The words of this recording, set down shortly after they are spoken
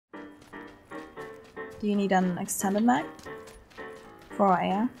Do you need an extended mag? For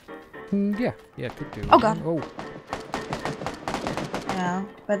AR? Yeah, could do. Oh god. Oh. Yeah,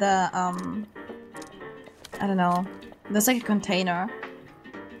 but the I don't know. There's like a container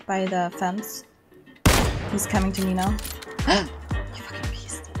by the fence. He's coming to me now. You fucking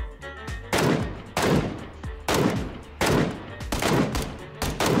beast.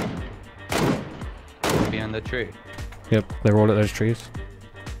 Behind the tree. Yep, they're all at those trees.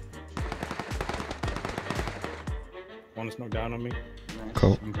 One is knocked down on me. Nice.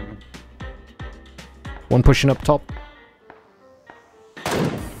 Cool. I'm coming. One pushing up top.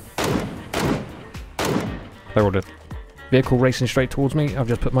 They're all dead. Vehicle racing straight towards me. I've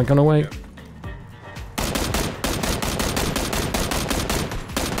just put my gun away. Yep.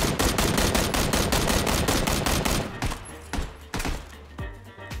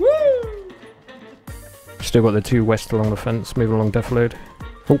 Still got the two west along the fence, moving along defilade.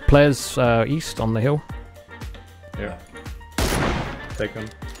 Oh, players east on the hill. Yeah. Take them.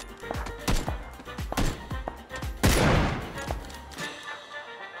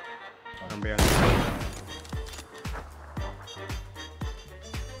 I'm behind.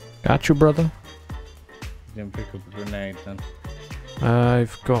 Got you, brother. Didn't pick up a grenade then.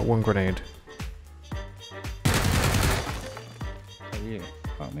 I've got one grenade. Oh yeah.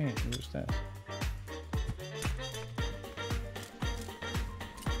 Fuck me. What's that?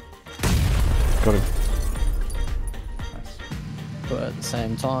 Got him. Nice. But at the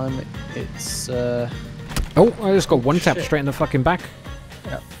same time, it's Oh, I just got one tap Shit. straight in the fucking back.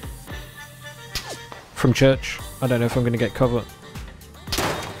 Yep. From church. I don't know if I'm going to get cover.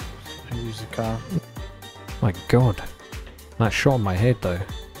 I use the car. My god. That shot on my head though.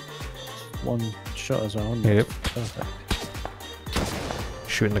 One shot as well. Yep. Perfect.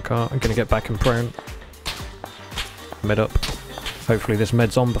 Shooting the car. I'm going to get back and prone. Med up. Hopefully this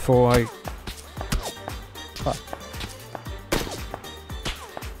med's on before I... Fuck.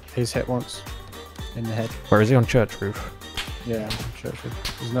 He's hit once. In the head. Where is he? On church roof? Yeah, sure.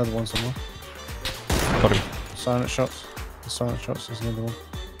 There's another one somewhere. Got him. Silent shots. The silent shots, there's another one.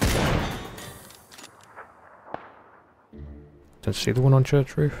 Don't see the one on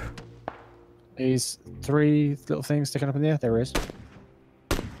church roof. He's three little things sticking up in the air. There he is.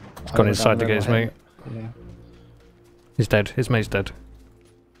 Gone inside to get his mate. Yeah. He's dead. His mate's dead.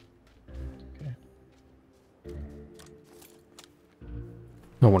 Okay.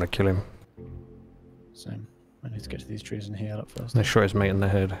 I want to kill him. Same. I need to get to these trees and heal up first. They shot his mate in the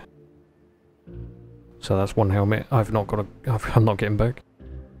head. So that's one helmet. I've not got a... I'm not getting back.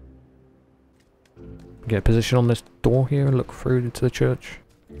 Get a position on this door here and look through into the church.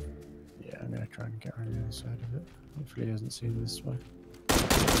 Yeah, I'm gonna try and get around the other side of it. Hopefully he hasn't seen this way.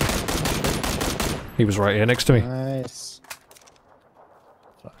 He was right here next to me. Nice.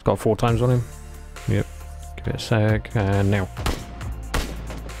 He's got 4 times on him. Yep. Give it a sec. And now.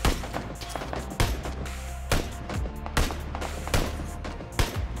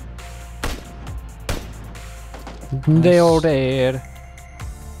 Nice. They all dead.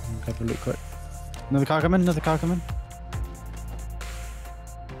 Have a look quick. Another car coming, another car coming.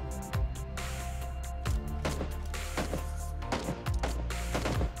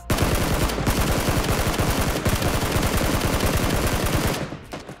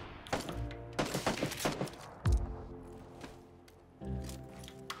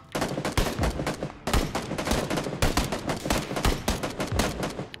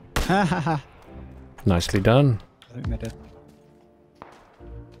 Ha ha ha. Nicely done. I think they did.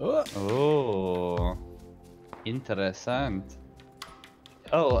 Oh, interessant.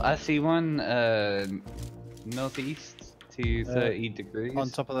 Oh, I see one northeast to 30 degrees. On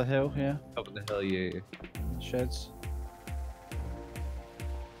top of the hill, yeah. Top of the hill, yeah. Sheds.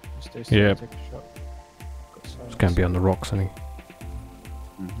 Stay Yeah. still, take a shot. Got It's silence. going to be on the rocks, isn't he?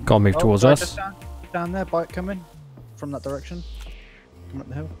 Mhm. Gotta move towards sorry, us. just down there, bike coming from that direction. Coming up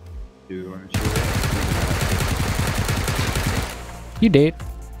the hill. Do you want to shoot it? You did.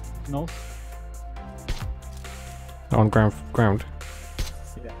 North. On ground.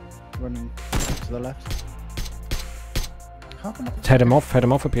 Yeah. Running to the left. How come Let's head him off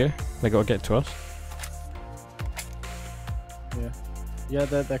up here. They got to get to us. Yeah. Yeah,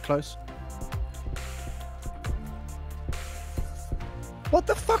 they're close. What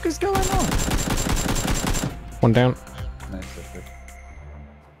the fuck is going on? One down. Nice, that's good.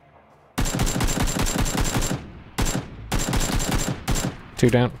 Two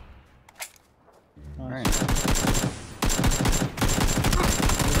down. Right.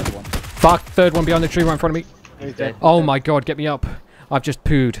 Another one. Fuck, third one behind the tree right in front of me. He's dead. Oh my god, get me up. I've just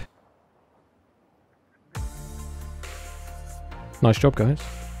pooed. Nice job, guys.